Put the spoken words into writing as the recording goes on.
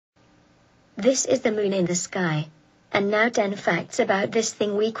This is the moon in the sky. And now 10 facts about this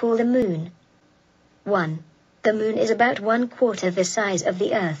thing we call the moon. 1. The moon is about 1/4 the size of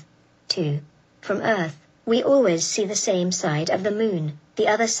the Earth. 2. From Earth, we always see the same side of the moon, the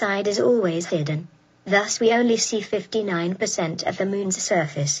other side is always hidden. Thus we only see 59% of the moon's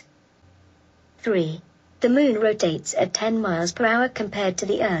surface. 3. The moon rotates at 10 miles per hour compared to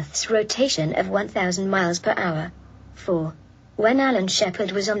the Earth's rotation of 1,000 miles per hour. 4. When Alan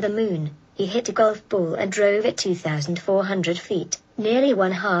Sheppard was on the moon, he hit a golf ball and drove it 2,400 feet, nearly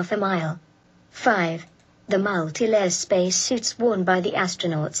 1/2 a mile. 5. The multi-layer space suits worn by the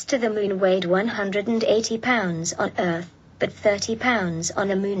astronauts to the moon weighed 180 pounds on Earth, but 30 pounds on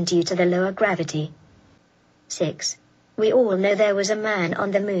the moon due to the lower gravity. 6. We all know there was a man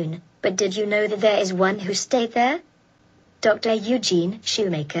on the moon, but did you know that there is one who stayed there? Dr. Eugene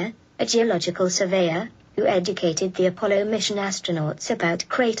Shoemaker, a geological surveyor, who educated the Apollo mission astronauts about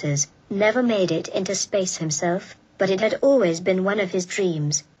craters, never made it into space himself, but it had always been one of his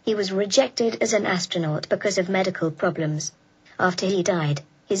dreams. He was rejected as an astronaut because of medical problems. After he died,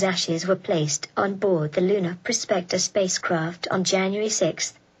 his ashes were placed on board the Lunar Prospector spacecraft on January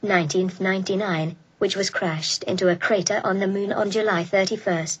 6, 1999, which was crashed into a crater on the moon on July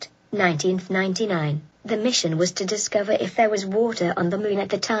 31, 1999. The mission was to discover if there was water on the moon at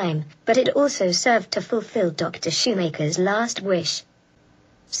the time, but it also served to fulfill Dr. Shoemaker's last wish.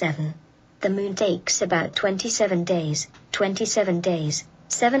 7. The moon takes about 27 days,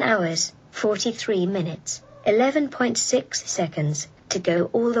 7 hours, 43 minutes, 11.6 seconds, to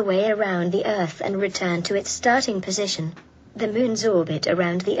go all the way around the Earth and return to its starting position. The moon's orbit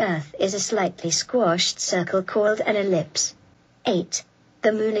around the Earth is a slightly squashed circle called an ellipse. 8.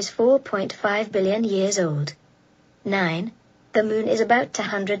 The moon is 4.5 billion years old. 9. The moon is about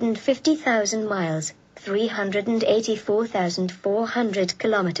 250,000 miles, 384,400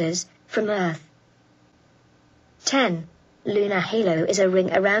 kilometers, from Earth. 10. Lunar halo is a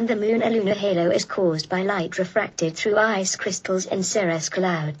ring around the moon. A lunar halo is caused by light refracted through ice crystals in cirrus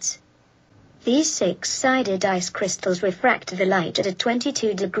clouds. These 6-sided ice crystals refract the light at a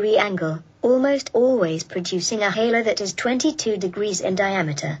 22-degree angle, almost always producing a halo that is 22 degrees in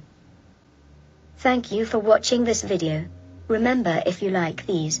diameter. Thank you for watching this video. Remember, if you like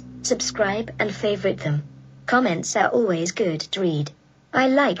these, subscribe and favorite them. Comments are always good to read. I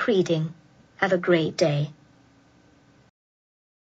like reading. Have a great day.